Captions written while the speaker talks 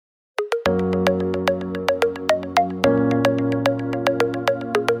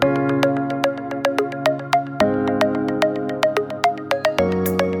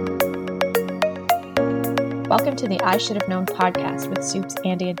to the I Should Have Known podcast with Soups,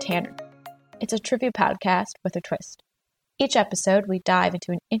 Andy, and Tanner. It's a trivia podcast with a twist. Each episode, we dive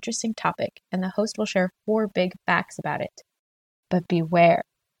into an interesting topic, and the host will share 4 big facts about it. But beware,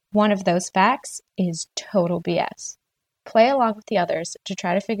 one of those facts is total BS. Play along with the others to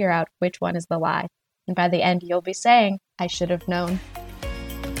try to figure out which one is the lie. And by the end, you'll be saying, I should have known.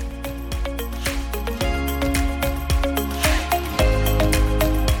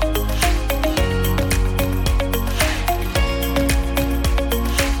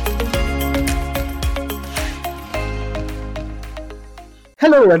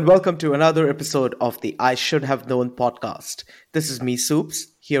 Hello and welcome to another episode of the I Should Have Known podcast. This is me, Soups,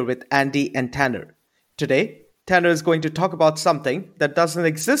 here with Andy and Tanner. Today, Tanner is going to talk about something that doesn't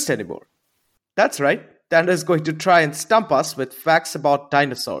exist anymore. That's right, Tanner is going to try and stump us with facts about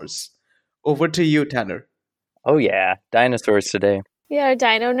dinosaurs. Over to you, Tanner. Oh yeah, dinosaurs today. You're a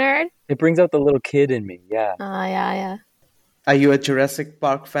dino nerd? It brings out the little kid in me, yeah. Yeah. Are you a Jurassic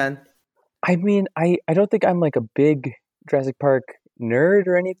Park fan? I mean, I don't think I'm like a big Jurassic Park nerd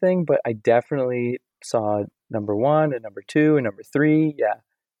or anything, but I definitely saw number 1 and number 2 and number 3, yeah,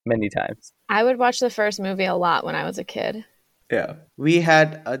 many times. I would watch the first movie a lot when I was a kid. Yeah. We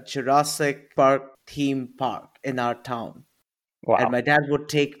had a Jurassic Park theme park in our town. Wow. And my dad would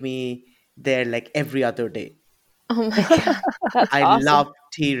take me there like every other day. Oh my God. That's I awesome. love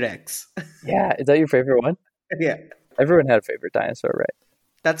T-Rex. Yeah, is that your favorite one? Yeah. Everyone had a favorite dinosaur, right?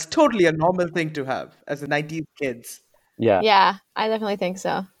 That's totally a normal thing to have as a 90s kids. Yeah, I definitely think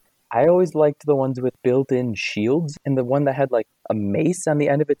so. I always liked the ones with built-in shields, and the one that had like a mace on the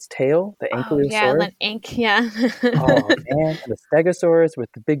end of its tail, the Ankylosaurus. Yeah, and then ink, yeah. Oh man, and the Stegosaurus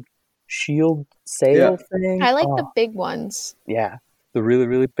with the big shield sail thing. I like the big ones. Yeah, the really,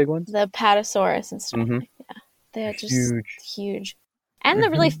 really big ones. The Patasaurus and stuff. Mhm. Yeah, they're just huge. And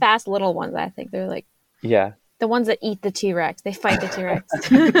the really fast little ones, I think. They're like Yeah. the ones that eat the T-Rex. They fight the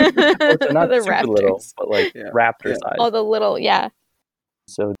T-Rex. Well, they're not The super little, but like raptor size. Oh, the little, yeah.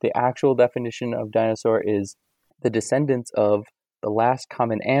 So the actual definition of dinosaur is the descendants of the last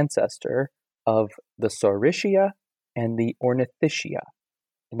common ancestor of the Saurischia and the Ornithischia.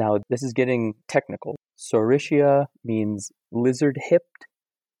 Now, this is getting technical. Saurischia means lizard-hipped,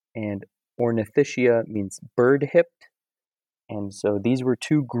 and Ornithischia means bird-hipped. And so these were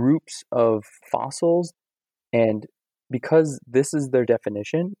 2 groups of fossils. And because this is their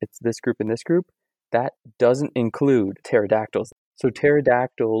definition, it's this group and this group, that doesn't include pterodactyls. So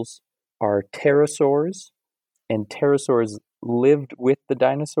pterodactyls are pterosaurs, and pterosaurs lived with the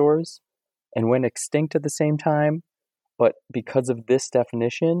dinosaurs and went extinct at the same time. But because of this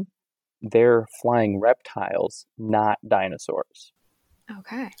definition, they're flying reptiles, not dinosaurs.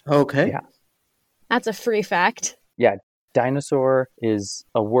 Okay. Yeah. That's a free fact. Yeah. Dinosaur is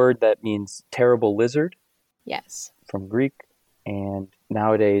a word that means terrible lizard. Yes. From Greek. And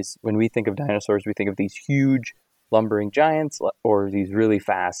nowadays, when we think of dinosaurs, we think of these huge lumbering giants or these really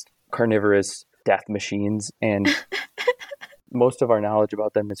fast carnivorous death machines. And most of our knowledge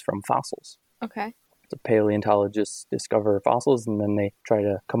about them is from fossils. Okay. So paleontologists discover fossils, and then they try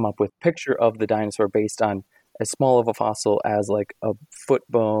to come up with a picture of the dinosaur based on as small of a fossil as like a foot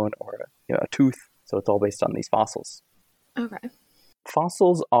bone or a tooth. So it's all based on these fossils. Okay.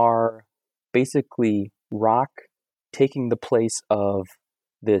 Fossils are basically rock taking the place of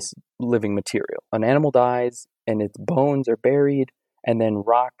this living material. An animal dies and its bones are buried, and then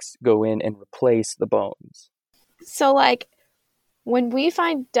rocks go in and replace the bones. So, like, when we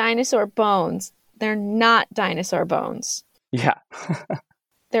find dinosaur bones, they're not dinosaur bones. Yeah.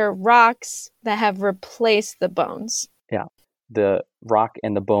 They're rocks that have replaced the bones. Yeah. The rock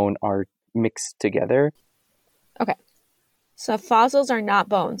and the bone are mixed together. Okay. So fossils are not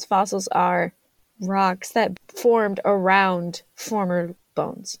bones. Fossils are rocks that formed around former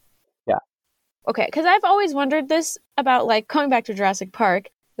bones. Yeah. Okay, because I've always wondered this about, like, going back to Jurassic Park.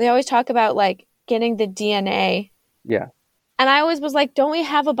 They always talk about, like, getting the DNA. Yeah. And I always was like, don't we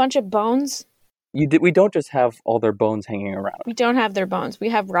have a bunch of bones? We don't just have all their bones hanging around. We don't have their bones. We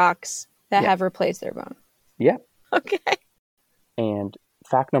have rocks that have replaced their bone. Yeah. Okay. And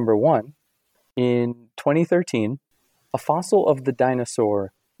fact number 1, in 2013, a fossil of the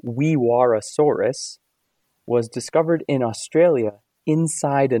dinosaur Weewarrasaurus was discovered in Australia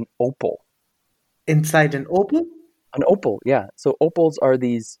inside an opal. Inside an opal? An opal, yeah. So opals are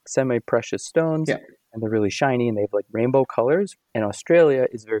these semi-precious stones, and they're really shiny, and they have like rainbow colors. And Australia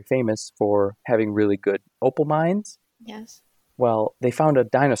is very famous for having really good opal mines. Yes. Well, they found a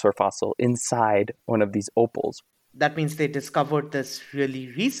dinosaur fossil inside one of these opals. That means they discovered this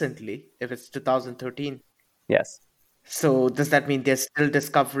really recently, if it's 2013. Yes. So does that mean they're still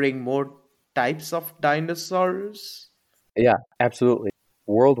discovering more types of dinosaurs? Yeah, absolutely.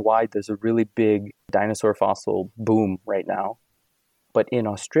 Worldwide, there's a really big dinosaur fossil boom right now. But in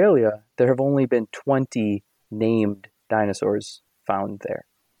Australia, there have only been 20 named dinosaurs found there.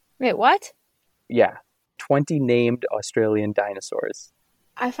 Wait, what? Yeah, 20 named Australian dinosaurs.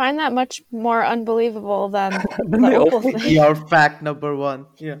 I find that much more unbelievable than Then the the opal opal thing. Your fact number one.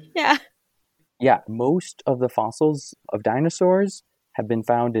 Yeah. Yeah. Yeah, most of the fossils of dinosaurs have been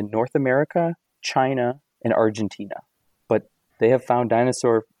found in North America, China, and Argentina. But they have found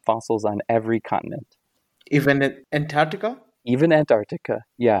dinosaur fossils on every continent. Even in Antarctica? Even Antarctica.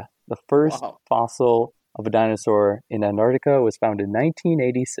 Yeah, the first Wow. fossil of a dinosaur in Antarctica was found in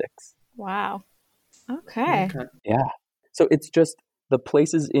 1986. Wow. Okay. Okay. Yeah. So it's just the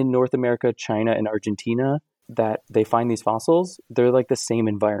places in North America, China, and Argentina that they find these fossils, they're like the same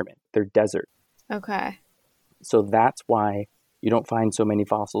environment. They're desert. Okay. So that's why you don't find so many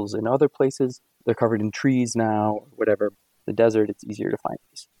fossils in other places. They're covered in trees now, or whatever. The desert, it's easier to find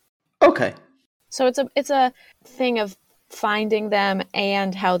these. Okay. So it's a thing of finding them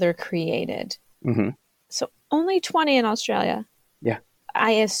and how they're created. Mm-hmm. So only 20 in Australia. Yeah.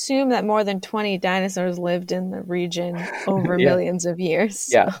 I assume that more than 20 dinosaurs lived in the region over Yeah. millions of years.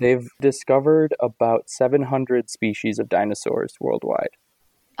 Yeah, they've discovered about 700 species of dinosaurs worldwide.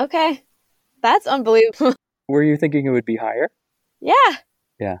 Okay. That's unbelievable. Were you thinking it would be higher? Yeah.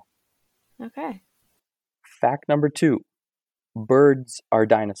 Yeah. Okay. Fact number 2. Birds are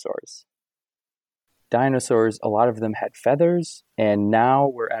dinosaurs. Dinosaurs, a lot of them had feathers, and now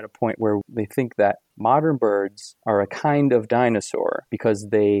we're at a point where they think that modern birds are a kind of dinosaur because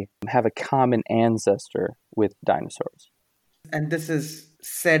they have a common ancestor with dinosaurs. And this is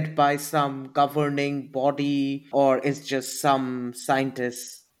said by some governing body, or is just some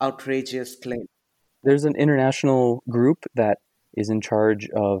scientist's outrageous claim? There's an international group that is in charge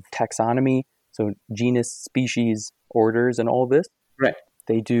of taxonomy, so genus, species, orders, and all this. Right.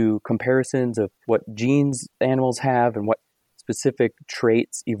 They do comparisons of what genes animals have and what specific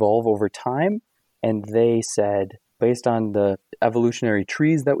traits evolve over time. And they said, based on the evolutionary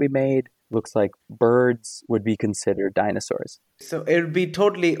trees that we made, looks like birds would be considered dinosaurs. So it would be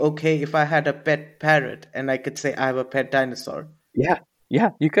totally okay if I had a pet parrot and I could say I have a pet dinosaur. Yeah,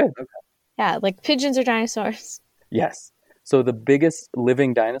 you could. Yeah, like pigeons are dinosaurs. Yes. So the biggest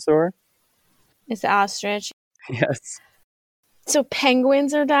living dinosaur? It's the ostrich. Yes. So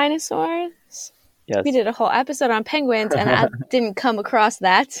penguins are dinosaurs? Yes. We did a whole episode on penguins and I didn't come across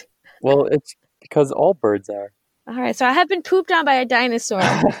that. Well, it's because all birds are. All right, so I have been pooped on by a dinosaur.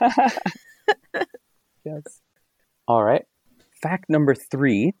 Yes. All right. Fact number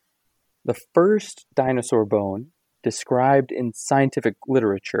 3. The first dinosaur bone described in scientific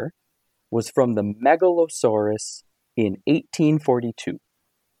literature was from the Megalosaurus in 1842.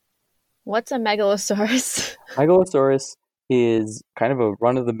 What's a megalosaurus? Megalosaurus is kind of a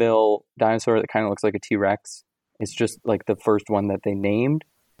run-of-the-mill dinosaur that kind of looks like a T-Rex. It's just like the first one that they named,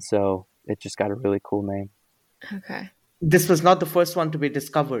 so it just got a really cool name. Okay. This was not the first one to be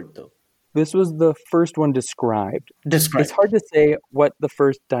discovered, though. This was the first one described. Described. It's hard to say what the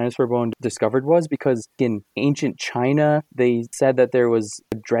first dinosaur bone discovered was because in ancient China, they said that there was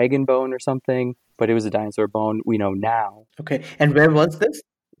a dragon bone or something, but it was a dinosaur bone we know now. Okay. And where was this?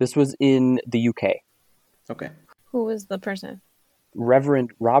 This was in the UK. Okay. Who was the person?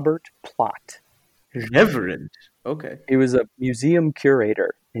 Reverend Robert Plott. Reverend. Okay. He was a museum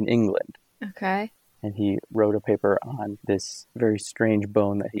curator in England, Okay. and he wrote a paper on this very strange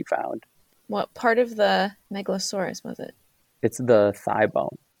bone that he found. What part of the megalosaurus was it? It's the thigh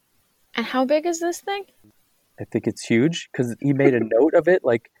bone. And how big is this thing? I think it's huge because he made a note of it.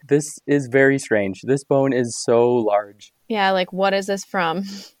 Like, this is very strange. This bone is so large. Yeah, like what is this from?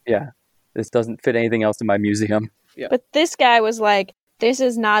 Yeah, this doesn't fit anything else in my museum. Yeah. But this guy was like, this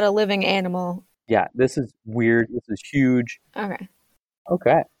is not a living animal. Yeah, this is weird. This is huge. Okay.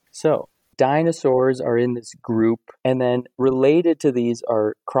 Okay, so dinosaurs are in this group, and then related to these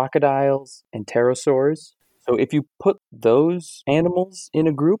are crocodiles and pterosaurs. So if you put those animals in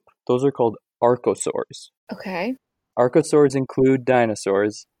a group, those are called archosaurs. Okay. Archosaurs include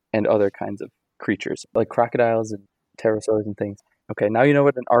dinosaurs and other kinds of creatures, like crocodiles and pterosaurs and things. Okay, now you know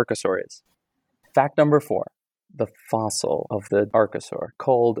what an archosaur is. Fact number 4. The fossil of the archosaur,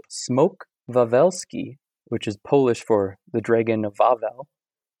 called Smok wawelski, which is Polish for the dragon of Wawel,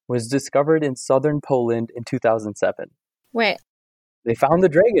 was discovered in southern Poland in 2007. Wait, They found the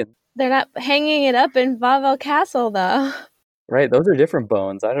dragon. they're not hanging it up in Wawel Castle, though. Right, those are different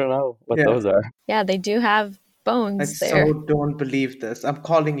bones. I don't know what Yeah. those are. Yeah, they do have I bones there. so don't believe this. I'm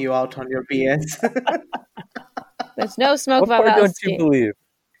calling you out on your BS. There's no Smoke What part don't you Wawelski. believe?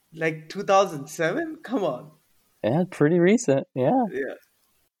 Like 2007? Come on. Yeah, pretty recent. Yeah. Yeah.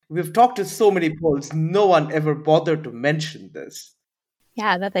 We've talked to so many Poles. No one ever bothered to mention this.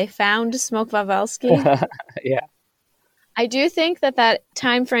 Yeah, that they found Smoke Wawelski. Yeah. I do think that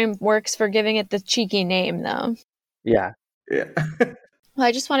time frame works for giving it the cheeky name, though. Yeah. Yeah. Well,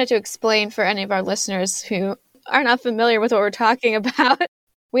 I just wanted to explain for any of our listeners who are not familiar with what we're talking about.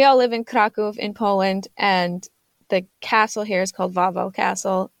 We all live in Kraków in Poland, and the castle here is called Wawel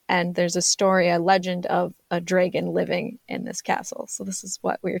Castle, and there's a story, a legend of a dragon living in this castle. So this is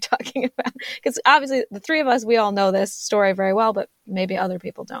what we were talking about. Because obviously the three of us, we all know this story very well, but maybe other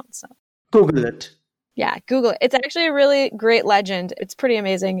people don't. So Google it. yeah, Google it. It's actually a really great legend. It's pretty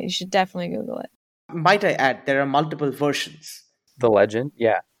amazing. You should definitely Google it. Might I add, there are multiple versions. The legend.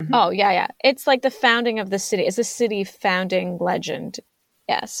 Yeah. Oh, yeah. It's like the founding of the city. It's a city founding legend.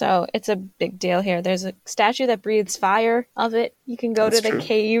 Yeah, so it's a big deal here. There's a statue that breathes fire of it. You can go That's to the true.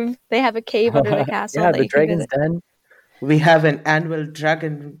 cave. They have a cave under the castle. Yeah, that the you can Dragon's visit. Den. We have an annual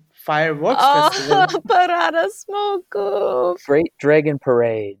dragon fireworks Oh, festival. Parada Smoku! Great Dragon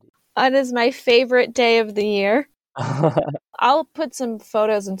Parade. That is my favorite day of the year. I'll put some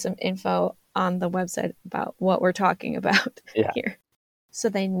photos and some info on the website about what we're talking about here. So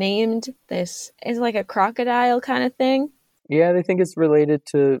they named this, it's like a crocodile kind of thing. Yeah, they think it's related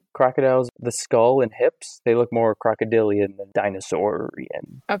to crocodiles. The skull and hips, they look more crocodilian than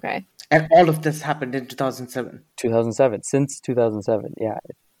dinosaurian. Okay. And all of this happened in 2007. 2007. Since 2007, yeah.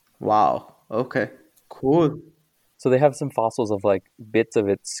 Wow. Okay. Cool. So they have some fossils of like bits of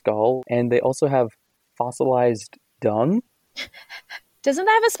its skull, and they also have fossilized dung, Doesn't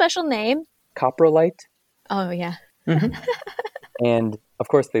that have a special name? coprolite, Oh, yeah. and of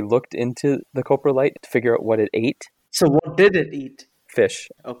course they looked into the coprolite to figure out what it ate. So what did it eat? Fish.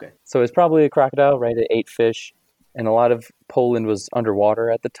 Okay. So it's probably a crocodile, right? It ate fish, and a lot of Poland was underwater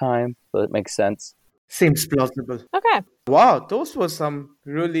at the time, so it makes sense. Seems plausible. Okay. Wow, those were some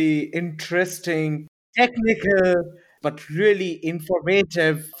really interesting, technical, but really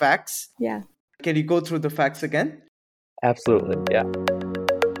informative facts. Yeah. Can you go through the facts again? Absolutely, yeah.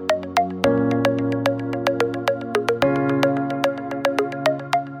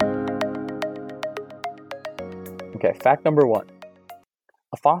 Okay, fact number 1.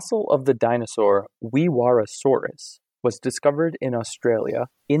 A fossil of the dinosaur Weewarrasaurus was discovered in Australia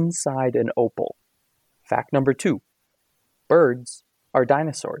inside an opal. Fact number 2. Birds are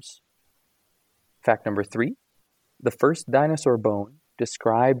dinosaurs. Fact number 3. The first dinosaur bone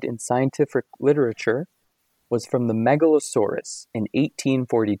described in scientific literature was from the Megalosaurus in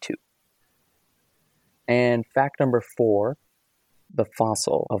 1842. And fact number 4. The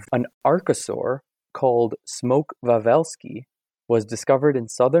fossil of an archosaur called Smoke Wawelski was discovered in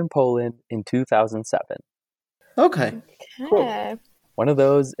southern Poland in 2007. Okay. Cool. Okay. One of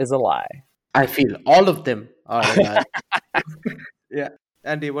those is a lie. I feel all of them are alive. Yeah.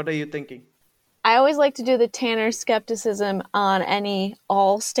 Andy, what are you thinking? I always like to do the Tanner skepticism on any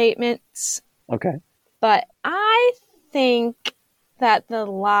all statements, Okay. but I think that the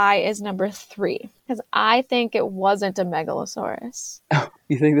lie is number 3, because I think it wasn't a Megalosaurus.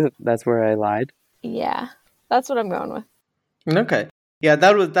 You think that that's where I lied? Yeah, that's what I'm going with. Okay. Yeah,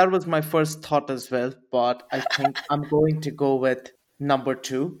 that was my first thought as well, but I think I'm going to go with number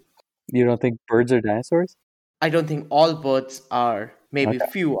 2. You don't think birds are dinosaurs? I don't think all birds are. Maybe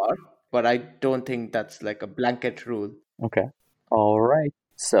Okay. few are, but I don't think that's like a blanket rule. Okay. All right.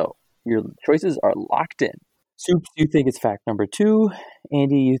 So your choices are locked in. Soups, you think it's fact number 2.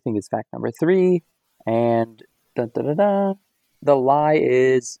 Andy, you think it's fact number 3. And the lie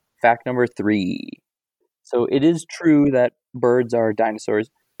is fact number 3. So it is true that birds are dinosaurs.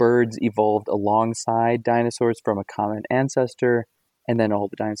 Birds evolved alongside dinosaurs from a common ancestor. And then all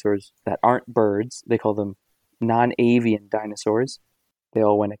the dinosaurs that aren't birds, they call them non-avian dinosaurs. They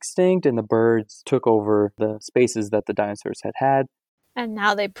all went extinct, and the birds took over the spaces that the dinosaurs had. And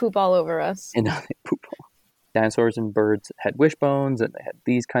now they poop all over us. And now they poop. Dinosaurs and birds had wishbones, and they had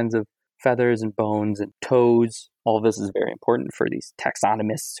these kinds of feathers and bones and toes. All this is very important for these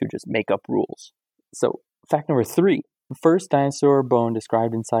taxonomists who just make up rules. So, fact number 3. The first dinosaur bone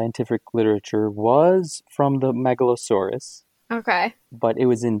described in scientific literature was from the Megalosaurus, Okay. but it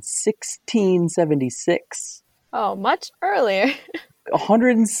was in 1676. Oh, much earlier.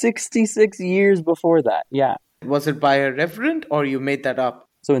 166 years before that, yeah. Was it by a reverend or you made that up?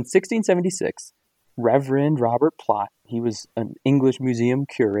 So in 1676, Reverend Robert Plott, he was an English museum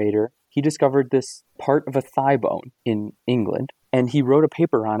curator. He discovered this part of a thigh bone in England, and he wrote a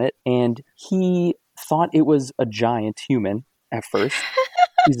paper on it, and he thought it was a giant human at first.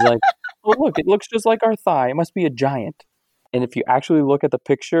 He's like, oh, look, it looks just like our thigh. It must be a giant. And if you actually look at the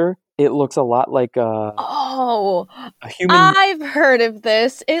picture, it looks a lot like a human. I've heard of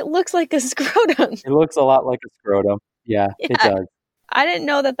this. It looks like a scrotum. It looks a lot like a scrotum. Yeah, it does. I didn't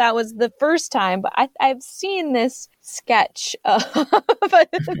know that that was the first time, but I've seen this sketch of bones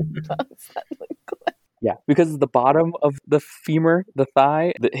that look like. Yeah, because the bottom of the femur, the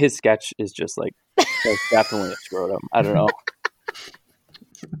thigh, his sketch is just like, that's definitely a scrotum. I don't know.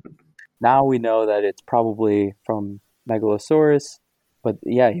 Now we know that it's probably from Megalosaurus, but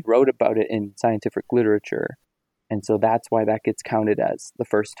yeah, he wrote about it in scientific literature, and so that's why that gets counted as the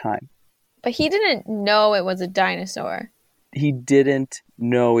first time. But he didn't know it was a dinosaur. He didn't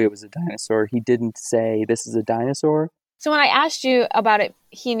know it was a dinosaur. He didn't say, this is a dinosaur. So when I asked you about it,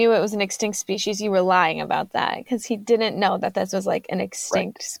 he knew it was an extinct species. You were lying about that because he didn't know that this was like an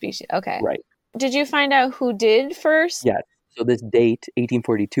extinct species. Okay. Right. Did you find out who did first? Yeah. So this date,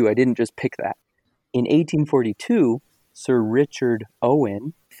 1842, I didn't just pick that. In 1842, Sir Richard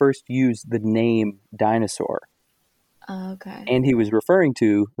Owen first used the name dinosaur. Okay. And he was referring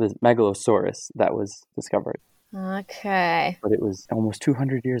to the Megalosaurus that was discovered. Okay. But it was almost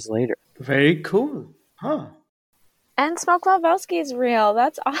 200 years later. Very cool. Huh. And Smoke Valvelsky is real.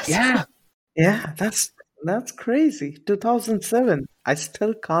 That's awesome. Yeah, that's crazy. 2007. I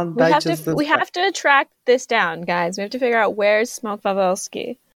still can't digest this. We have to track this down, guys. We have to figure out where's Smoke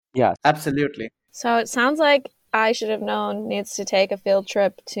Valvelsky. Yeah. Absolutely. So it sounds like I Should Have Known needs to take a field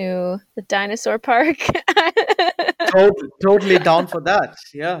trip to the dinosaur park. Totally down for that.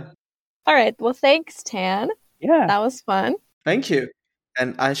 Yeah. All right. Well, thanks, Tan. Yeah. That was fun. Thank you.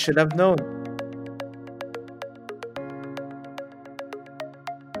 And I should have known.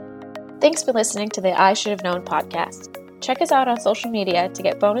 Thanks for listening to the I Should Have Known podcast. Check us out on social media to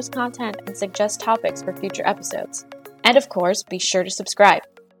get bonus content and suggest topics for future episodes. And of course, be sure to subscribe.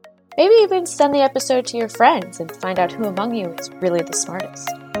 Maybe even send the episode to your friends and find out who among you is really the smartest.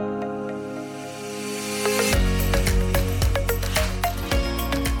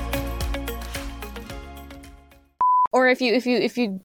 Or if you